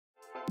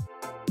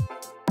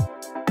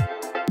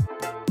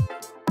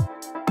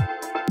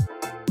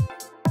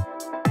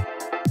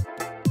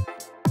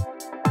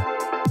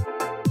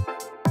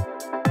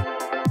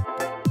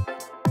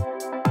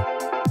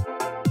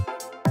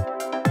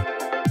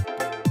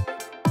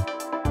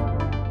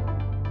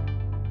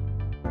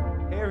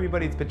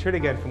everybody, it's Petrit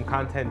again from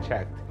Content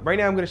Checked. Right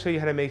now I'm going to show you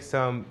how to make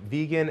some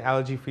vegan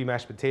allergy-free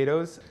mashed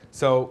potatoes.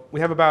 So we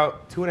have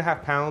about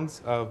 2.5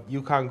 pounds of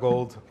Yukon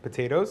Gold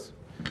potatoes.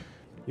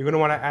 You're going to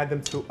want to add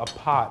them to a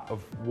pot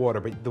of water,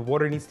 but the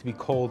water needs to be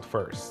cold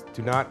first.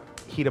 Do not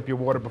heat up your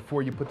water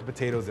before you put the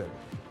potatoes in.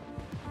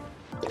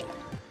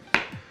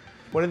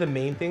 One of the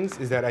main things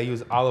is that I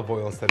use olive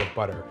oil instead of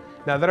butter.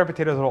 Now that our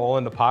potatoes are all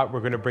in the pot, we're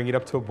going to bring it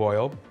up to a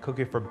boil, cook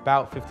it for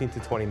about 15 to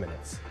 20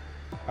 minutes.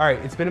 All right,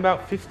 it's been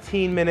about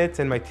 15 minutes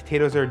and my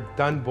potatoes are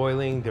done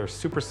boiling. They're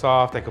super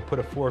soft. I could put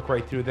a fork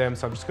right through them,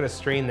 so I'm just gonna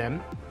strain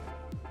them.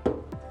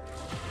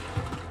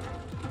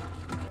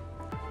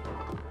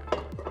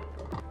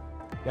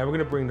 Now we're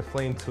gonna bring the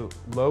flame to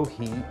low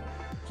heat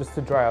just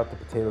to dry out the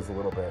potatoes a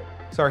little bit.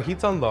 So our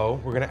heat's on low.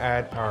 We're gonna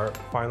add our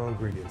final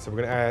ingredients. So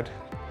we're gonna add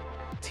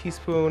 1.5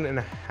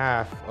 teaspoons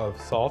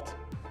of salt,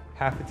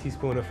 1/2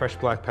 teaspoon of fresh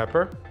black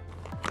pepper.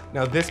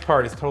 Now this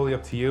part is totally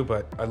up to you,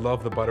 but I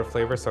love the butter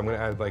flavor, so I'm gonna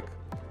add like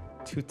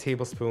 2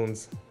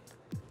 tablespoons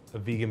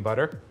of vegan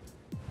butter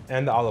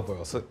and the olive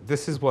oil. So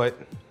this is what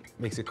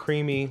makes it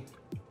creamy.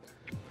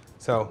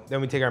 So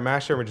then we take our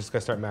masher and we're just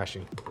gonna start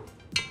mashing.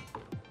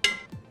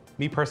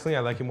 Me personally, I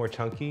like it more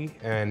chunky,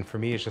 and for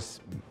me it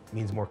just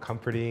means more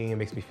comforting. It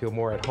makes me feel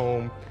more at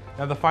home.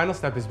 Now the final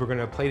step is we're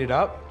gonna plate it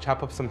up,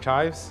 chop up some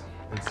chives,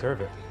 and serve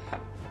it.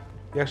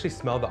 You actually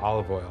smell the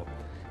olive oil.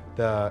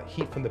 The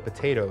heat from the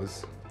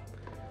potatoes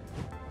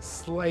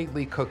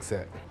slightly cooks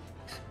it.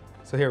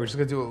 So here, we're just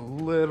gonna do a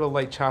little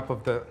light chop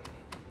of the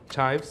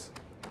chives.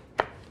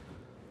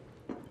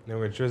 Then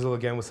we're gonna drizzle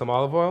again with some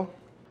olive oil.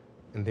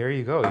 And there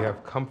you go, you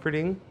have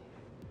comforting,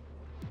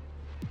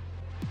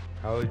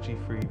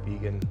 allergy-free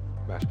vegan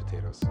mashed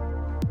potatoes.